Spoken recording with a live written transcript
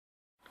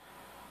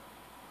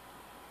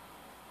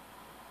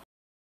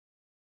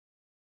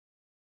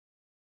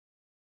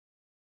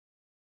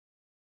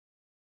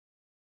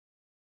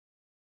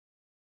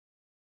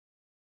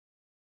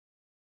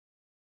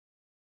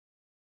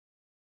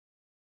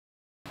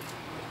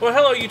Well,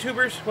 hello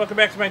YouTubers, welcome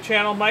back to my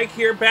channel. Mike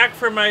here, back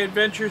from my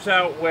adventures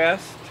out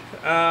west.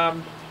 We're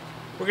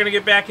going to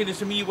get back into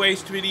some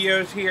e-waste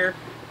videos here.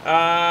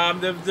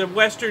 The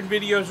western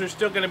videos are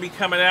still going to be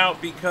coming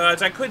out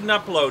because I couldn't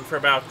upload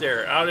from out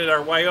there. Out at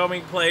our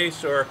Wyoming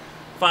place or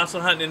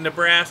fossil hunting in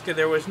Nebraska,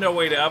 there was no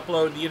way to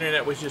upload. The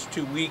internet was just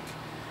too weak.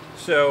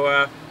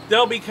 So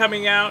they'll be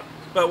coming out,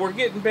 but we're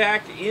getting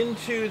back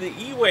into the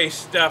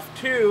e-waste stuff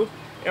too.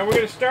 And we're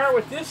going to start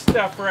with this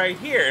stuff right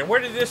here. And where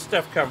did this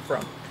stuff come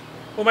from?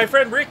 Well, my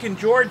friend Rick in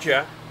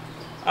Georgia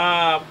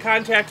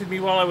contacted me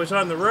while I was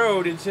on the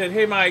road and said,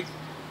 "Hey Mike,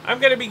 I'm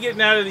going to be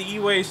getting out of the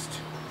e-waste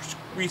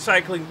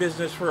recycling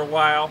business for a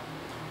while,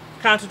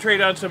 concentrate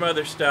on some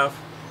other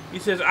stuff." He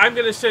says, "I'm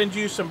going to send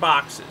you some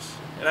boxes."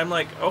 And I'm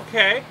like,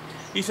 "Okay."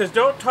 He says,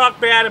 "Don't talk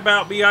bad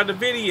about me on the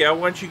video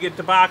once you get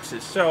the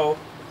boxes." So,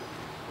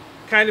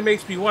 kind of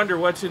makes me wonder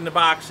what's in the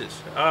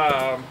boxes.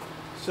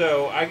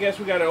 So I guess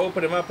we got to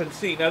open them up and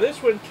see. Now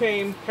this one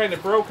came kind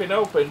of broken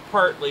open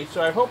partly,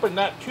 so I'm hoping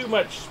not too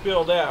much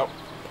spilled out.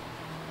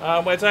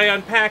 As I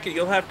unpack it,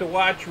 you'll have to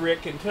watch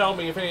Rick and tell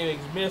me if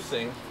anything's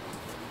missing.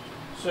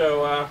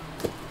 So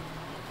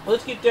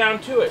let's get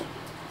down to it.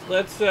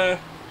 Let's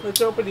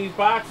open these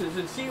boxes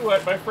and see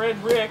what my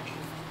friend Rick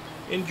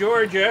in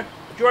Georgia,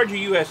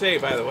 USA,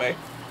 by the way,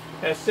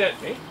 has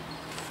sent me.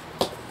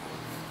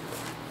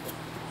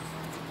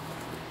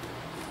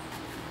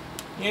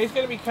 Yeah, he's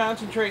going to be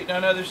concentrating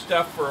on other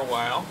stuff for a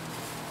while.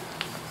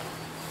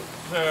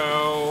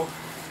 So,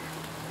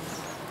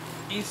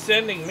 he's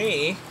sending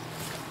me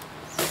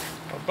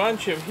a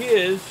bunch of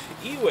his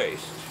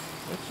e-waste.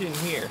 What's in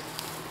here?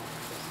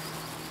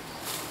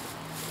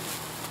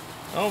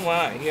 Oh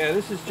my, yeah,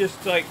 this is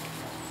just like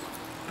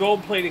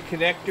gold-plated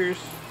connectors.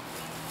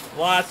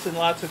 Lots and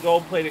lots of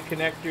gold-plated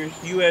connectors.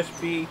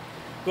 USB,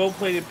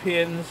 gold-plated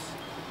pins.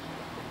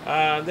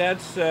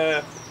 That's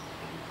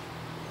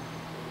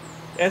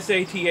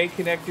SATA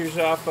connectors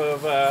off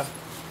of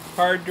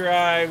hard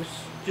drives,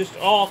 just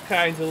all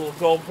kinds of little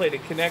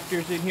gold-plated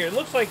connectors in here. It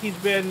looks like he's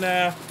been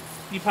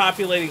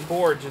depopulating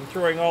boards and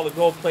throwing all the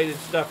gold-plated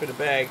stuff in a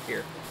bag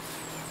here.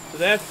 So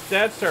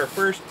that's our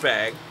first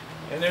bag,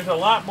 and there's a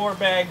lot more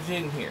bags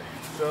in here.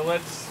 So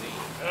let's see.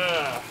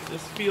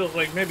 This feels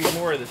like maybe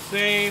more of the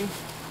same.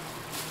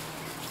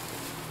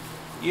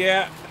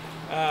 Yeah,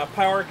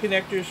 power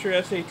connectors for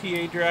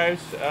SATA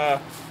drives,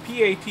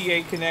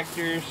 PATA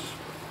connectors.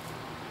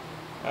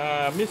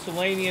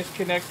 Miscellaneous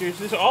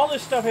connectors. All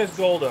this stuff has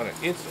gold on it.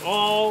 It's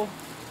all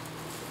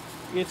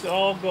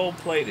gold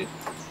plated.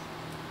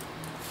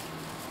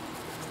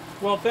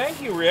 Well, thank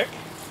you, Rick.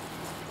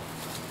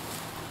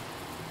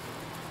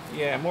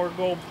 Yeah, more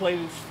gold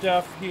plated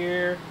stuff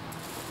here.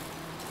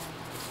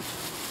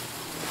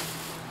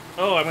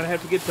 Oh, I'm gonna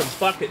have to get some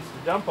buckets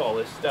to dump all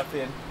this stuff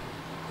in.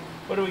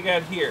 What do we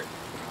got here?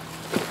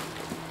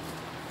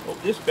 Oh,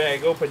 this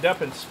bag opened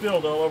up and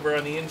spilled all over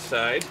on the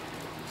inside.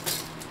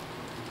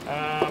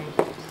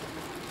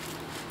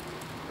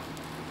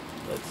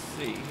 Let's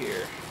see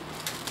here.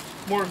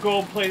 More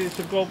gold-plated,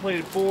 some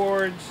gold-plated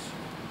boards.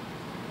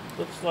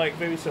 Looks like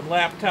maybe some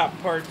laptop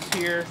parts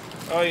here.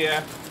 Oh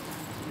yeah.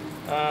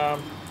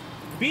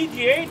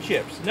 BGA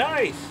chips.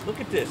 Nice.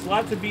 Look at this.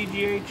 Lots of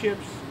BGA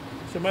chips.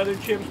 Some other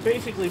chips.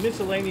 Basically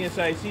miscellaneous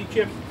IC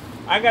chips.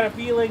 I got a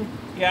feeling,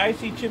 yeah,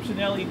 IC chips and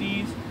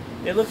LEDs.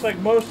 It looks like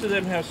most of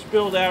them have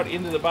spilled out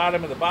into the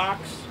bottom of the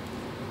box.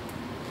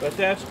 But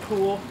that's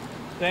cool.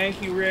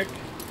 Thank you, Rick.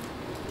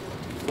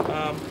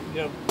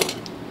 You know,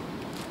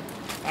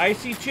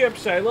 IC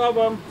chips, I love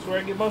them. That's where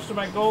I get most of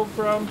my gold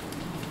from.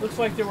 Looks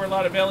like there were a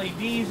lot of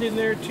LEDs in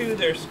there too.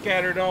 They're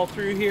scattered all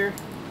through here.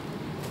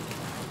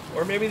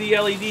 Or maybe the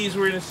LEDs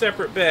were in a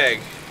separate bag.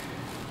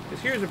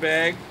 Because here's a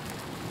bag.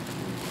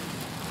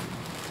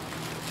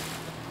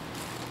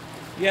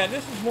 Yeah,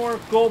 this is more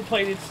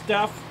gold-plated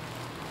stuff.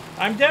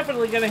 I'm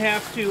definitely going to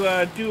have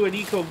to do an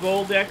Eco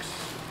Goldex.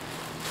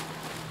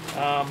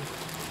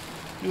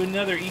 Do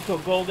another Eco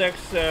Goldex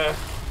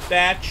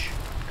batch,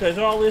 because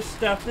all this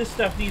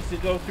stuff needs to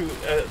go through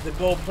the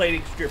gold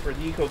plating stripper,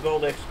 the Eco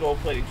Goldex gold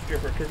plating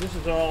stripper, because this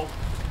is all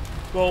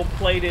gold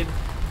plated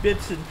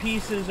bits and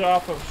pieces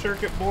off of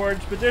circuit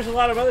boards. But there's a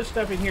lot of other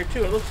stuff in here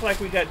too. It looks like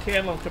we got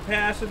tantalum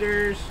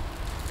capacitors,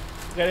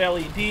 we got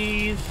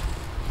LEDs,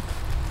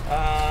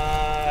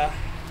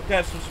 we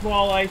got some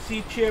small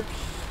IC chips.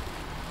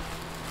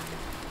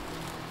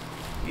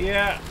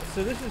 Yeah,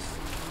 so this is,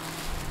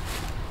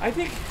 I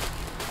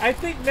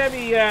think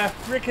maybe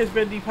Rick has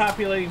been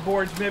depopulating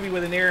boards maybe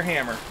with an air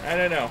hammer. I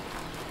don't know.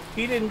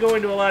 He didn't go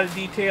into a lot of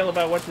detail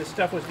about what this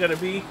stuff was going to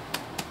be.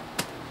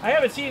 I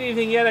haven't seen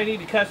anything yet I need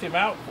to cuss him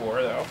out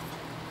for, though.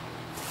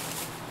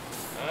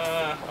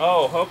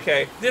 Oh,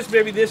 okay.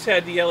 Maybe this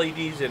had the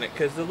LEDs in it,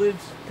 because the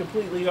lid's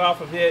completely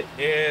off of it,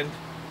 and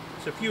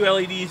there's a few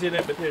LEDs in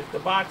it, but the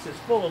box is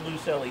full of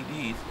loose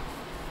LEDs.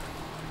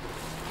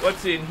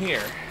 What's in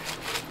here?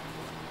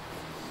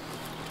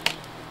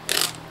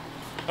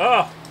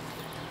 Oh!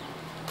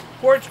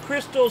 Quartz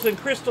crystals and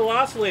crystal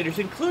oscillators,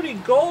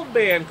 including gold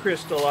band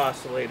crystal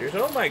oscillators.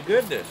 Oh my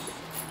goodness.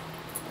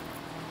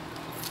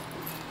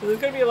 So there's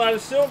going to be a lot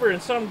of silver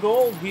and some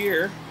gold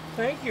here.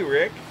 Thank you,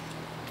 Rick.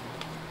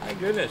 My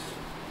goodness.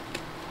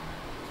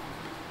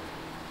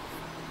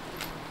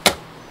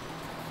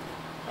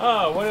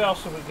 Oh, what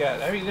else have we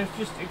got? I mean, it's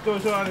just, it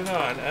goes on and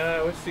on.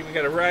 Let's see, we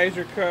got a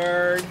riser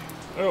card.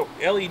 Oh,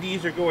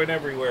 LEDs are going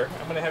everywhere.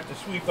 I'm going to have to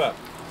sweep up.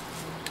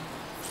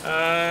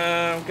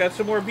 Got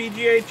some more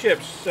BGA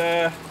chips.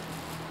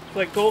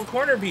 Like gold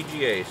corner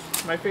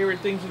BGAs. My favorite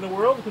things in the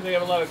world because they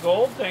have a lot of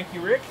gold. Thank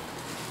you, Rick.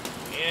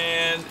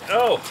 And,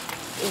 oh,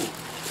 ooh,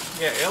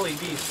 yeah,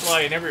 LEDs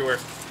flying everywhere.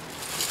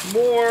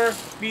 More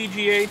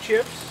BGA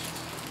chips.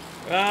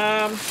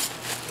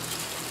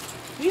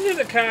 These are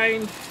the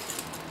kind...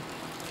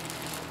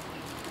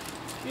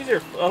 These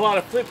are a lot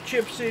of flip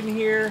chips in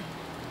here.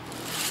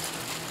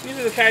 These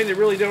are the kind that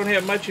really don't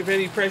have much of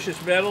any precious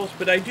metals,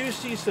 but I do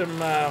see some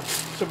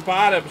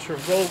bottoms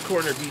from gold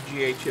corner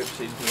BGA chips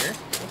in here.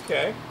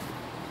 Okay.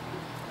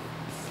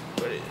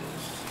 What is...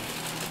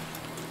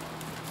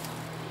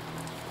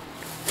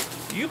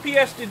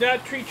 UPS did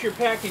not treat your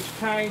package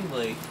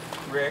kindly,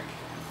 Rick.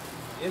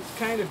 It's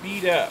kind of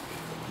beat up.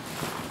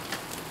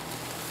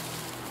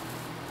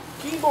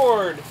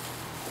 Keyboard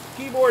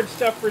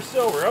stuff for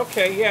silver.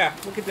 Okay, yeah,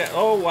 look at that.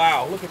 Oh,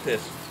 wow, look at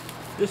this.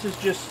 This is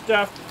just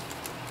stuffed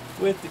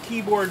with the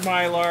keyboard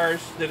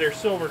Mylars that are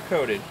silver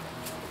coated.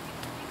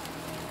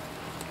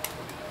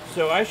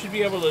 So I should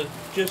be able to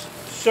just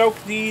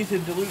soak these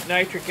in dilute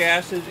nitric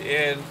acid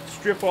and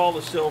strip all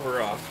the silver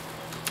off.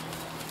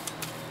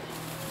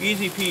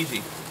 Easy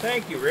peasy.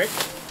 Thank you, Rick.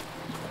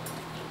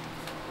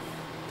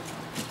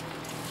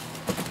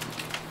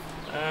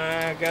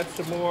 Got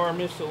some more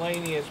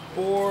miscellaneous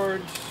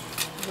boards.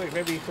 Like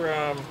maybe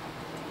from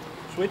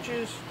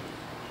switches.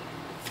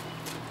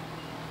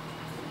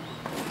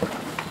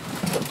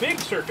 Some big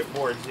circuit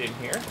boards in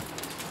here.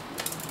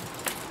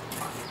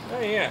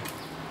 Oh yeah.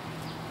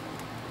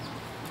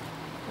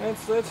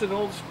 That's an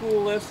old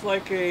school, that's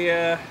like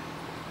a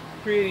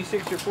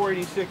 386 or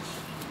 486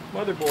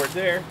 motherboard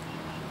there.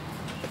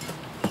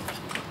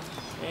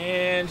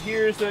 And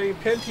here's a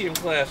Pentium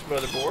class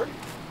motherboard.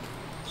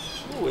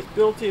 Ooh, with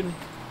built-in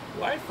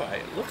Wi-Fi,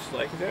 it looks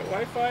like. Is that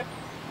Wi-Fi?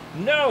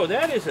 No,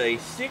 that is a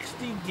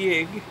 60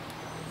 gig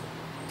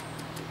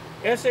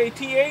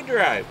SATA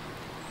drive.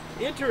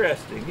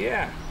 Interesting,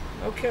 yeah.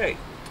 Okay.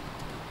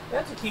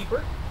 That's a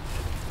keeper.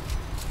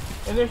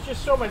 And there's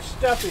just so much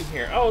stuff in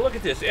here. Oh, look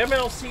at this.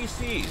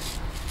 MLCCs.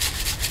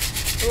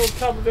 A little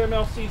tub of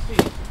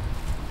MLCCs.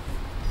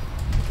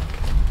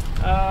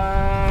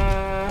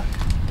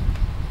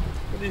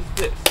 What is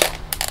this?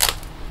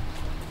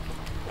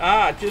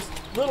 Ah, just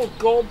little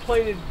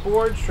gold-plated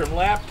boards from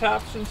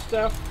laptops and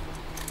stuff.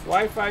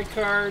 Wi-Fi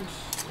cards,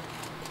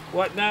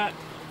 whatnot.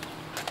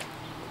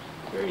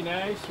 Very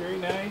nice, very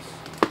nice.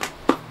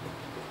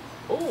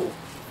 Oh,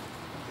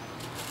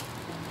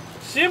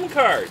 SIM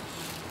cards.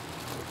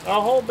 A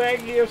whole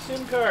baggie of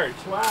SIM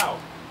cards. Wow.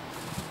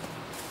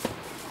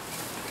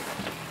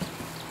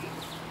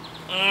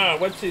 Ah,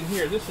 what's in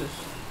here? This is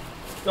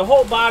the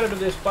whole bottom of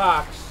this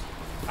box.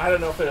 I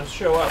don't know if it'll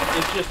show up.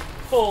 It's just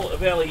full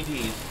of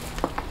LEDs.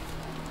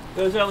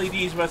 Those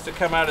LEDs must have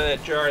come out of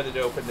that jar that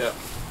opened up.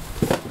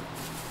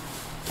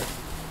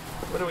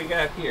 What do we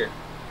got here?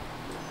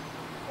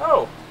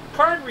 Oh,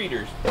 card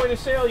readers, point of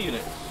sale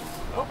units.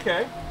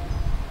 Okay.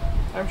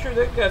 I'm sure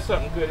they've got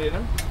something good in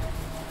them.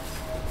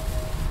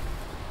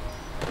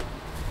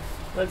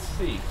 Let's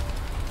see.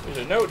 There's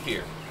a note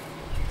here.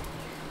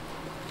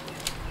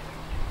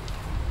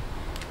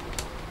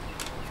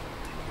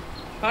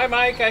 Hi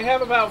Mike, I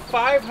have about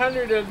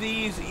 500 of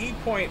these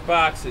ePoint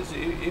boxes.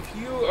 If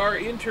you are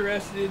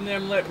interested in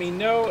them, let me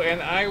know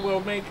and I will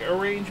make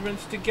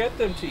arrangements to get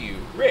them to you.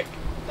 Rick.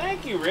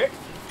 Thank you, Rick.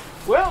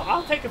 Well,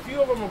 I'll take a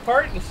few of them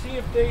apart and see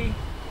if they...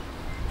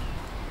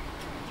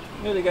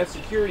 You know, they got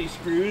security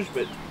screws,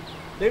 but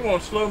they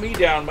won't slow me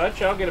down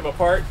much. I'll get them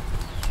apart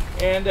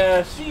and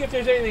see if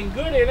there's anything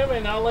good in them,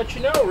 and I'll let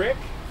you know, Rick.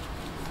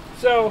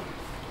 So,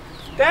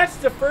 that's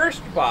the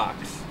first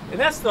box, and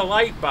that's the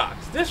light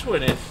box. This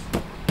one is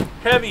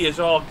heavy as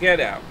all get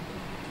out.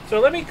 So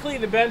let me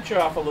clean the bench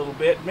off a little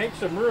bit, make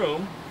some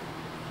room,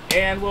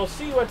 and we'll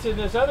see what's in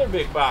this other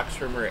big box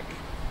from Rick.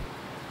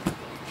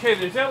 Okay,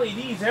 there's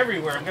LEDs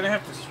everywhere. I'm going to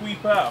have to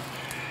sweep up,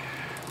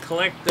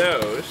 collect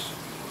those.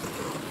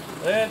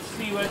 Let's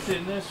see what's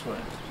in this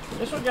one.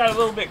 This one got a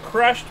little bit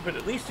crushed, but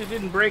at least it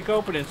didn't break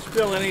open and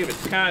spill any of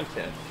its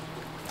contents.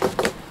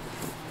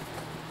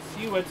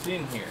 See what's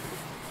in here.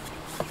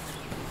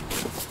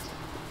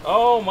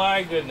 Oh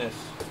my goodness.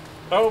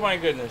 Oh my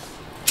goodness.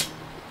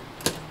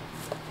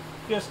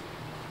 Just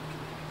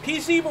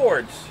PC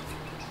boards.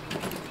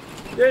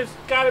 There's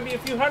got to be a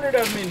few hundred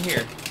of them in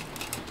here.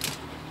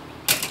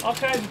 All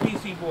kinds of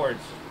PC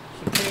boards.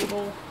 Some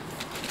cable.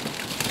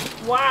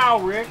 Wow,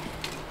 Rick.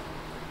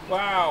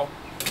 Wow.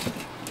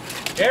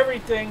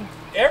 Everything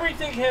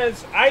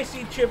has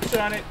IC chips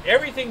on it.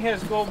 Everything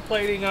has gold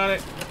plating on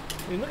it.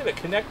 I mean, look at the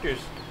connectors.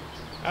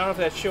 I don't know if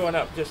that's showing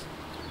up. Just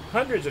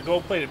hundreds of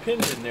gold plated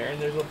pins in there,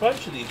 and there's a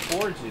bunch of these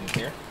boards in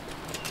here.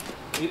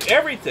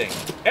 Everything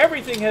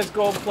has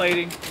gold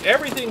plating.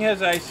 Everything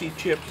has IC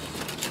chips.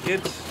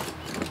 It's...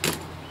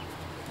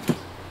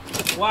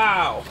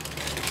 wow.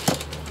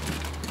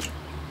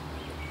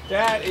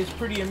 That is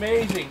pretty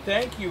amazing.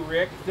 Thank you,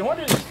 Rick. No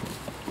wonder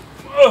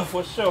this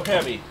was so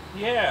heavy.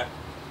 Yeah.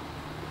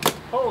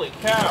 Holy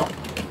cow.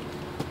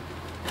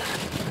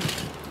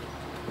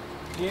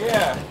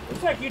 Yeah.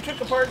 Looks like you took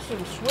apart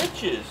some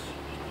switches.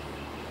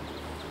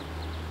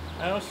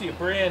 I don't see a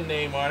brand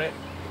name on it.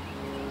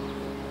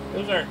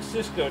 Those aren't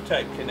Cisco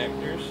type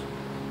connectors.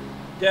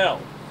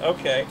 Dell.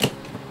 Okay.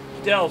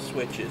 Dell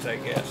switches, I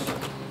guess.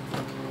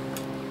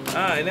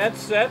 And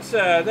that's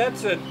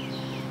a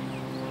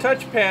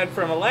touchpad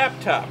from a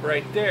laptop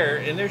right there,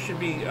 and there should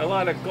be a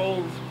lot of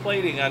gold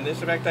plating on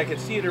this. In fact, I can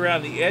see it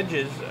around the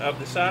edges of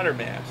the solder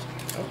mask.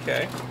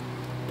 Okay.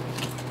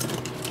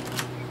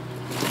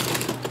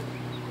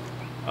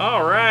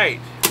 All right.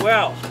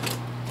 Well,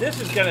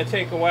 this is going to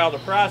take a while to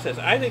process.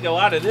 I think a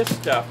lot of this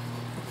stuff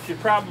should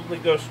probably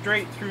go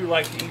straight through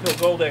like the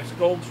EcoGold-X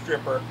gold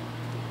stripper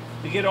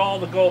to get all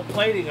the gold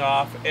plating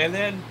off, and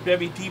then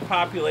maybe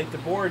depopulate the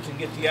boards and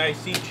get the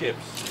IC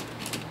chips.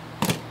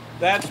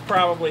 That's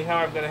probably how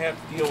I'm going to have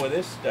to deal with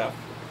this stuff.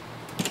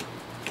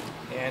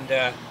 And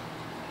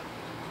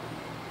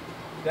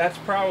that's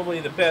probably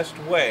the best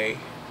way,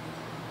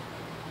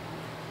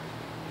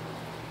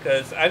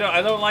 because I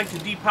don't like to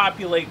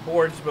depopulate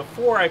boards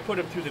before I put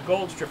them through the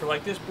gold stripper.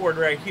 Like this board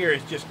right here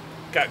has just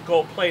got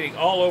gold plating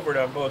all over it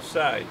on both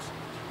sides.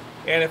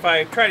 And if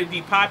I try to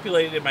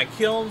depopulate it in my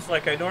kilns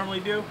like I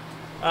normally do,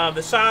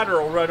 the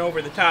solder will run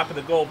over the top of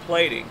the gold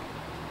plating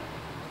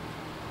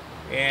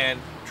and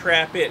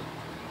trap it.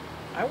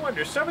 I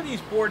wonder, some of these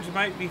boards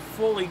might be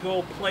fully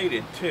gold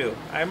plated too.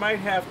 I might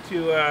have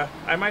to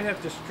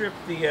strip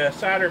the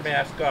solder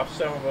mask off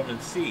some of them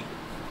and see.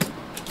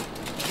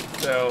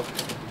 So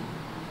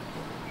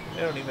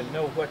I don't even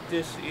know what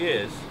this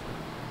is.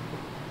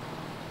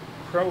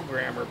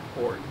 Programmer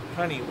port,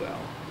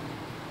 Honeywell.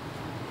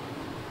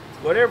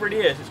 Whatever it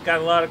is, it's got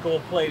a lot of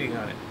gold plating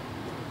on it.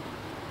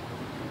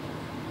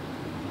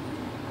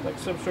 Like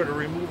some sort of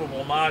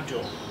removable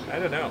module. I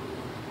don't know.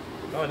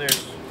 Oh, and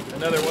there's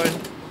another one.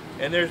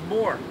 And there's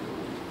more.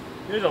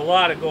 There's a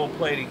lot of gold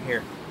plating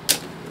here.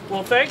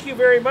 Well, thank you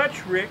very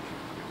much, Rick.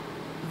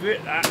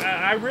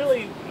 I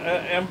really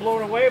am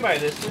blown away by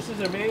this. This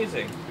is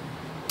amazing.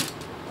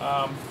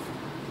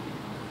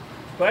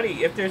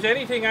 Buddy, if there's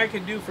anything I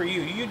can do for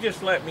you, you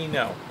just let me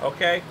know,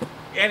 okay?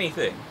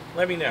 Anything.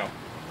 Let me know.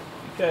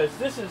 Because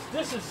this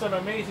is some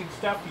amazing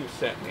stuff you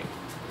sent me.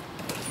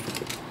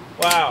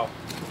 Wow.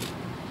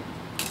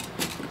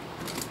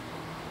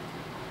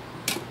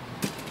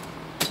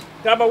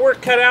 Got my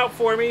work cut out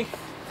for me.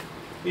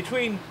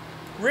 Between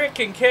Rick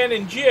and Ken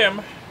and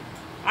Jim,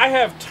 I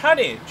have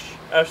tonnage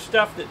of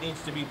stuff that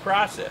needs to be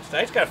processed. I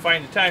just got to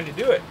find the time to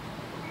do it.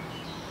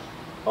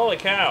 Holy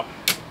cow.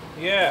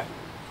 Yeah.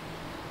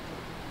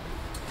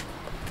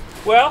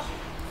 Well,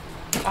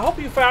 I hope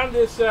you found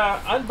this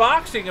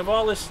unboxing of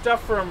all this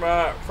stuff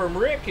from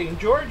Rick in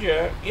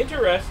Georgia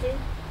interesting.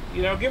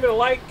 You know, give it a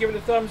like, give it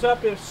a thumbs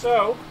up if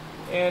so,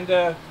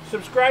 and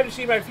subscribe to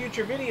see my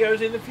future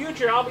videos. In the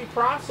future, I'll be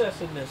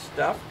processing this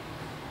stuff.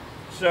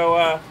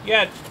 So,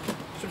 yeah,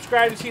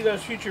 subscribe to see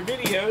those future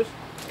videos,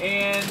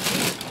 and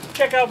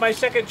check out my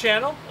second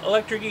channel,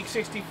 Electric Geek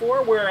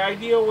 64, where I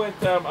deal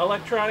with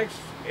electronics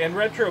and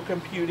retro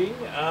computing.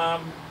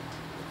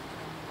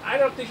 I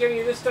don't think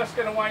any of this stuff's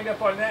going to wind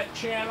up on that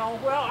channel.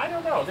 Well, I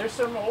don't know. There's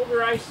some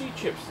older IC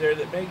chips there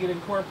that may get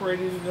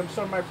incorporated into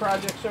some of my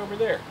projects over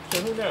there.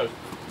 So who knows?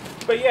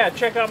 But yeah,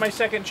 check out my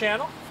second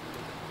channel.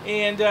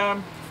 And,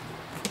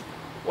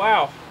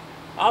 wow.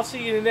 I'll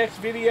see you in the next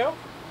video.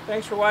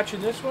 Thanks for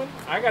watching this one.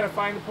 I got to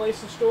find a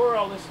place to store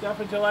all this stuff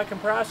until I can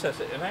process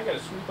it. And I got to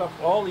sweep up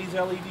all these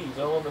LEDs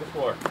all over the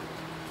floor.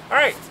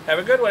 Alright, have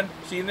a good one.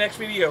 See you in the next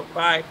video.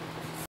 Bye.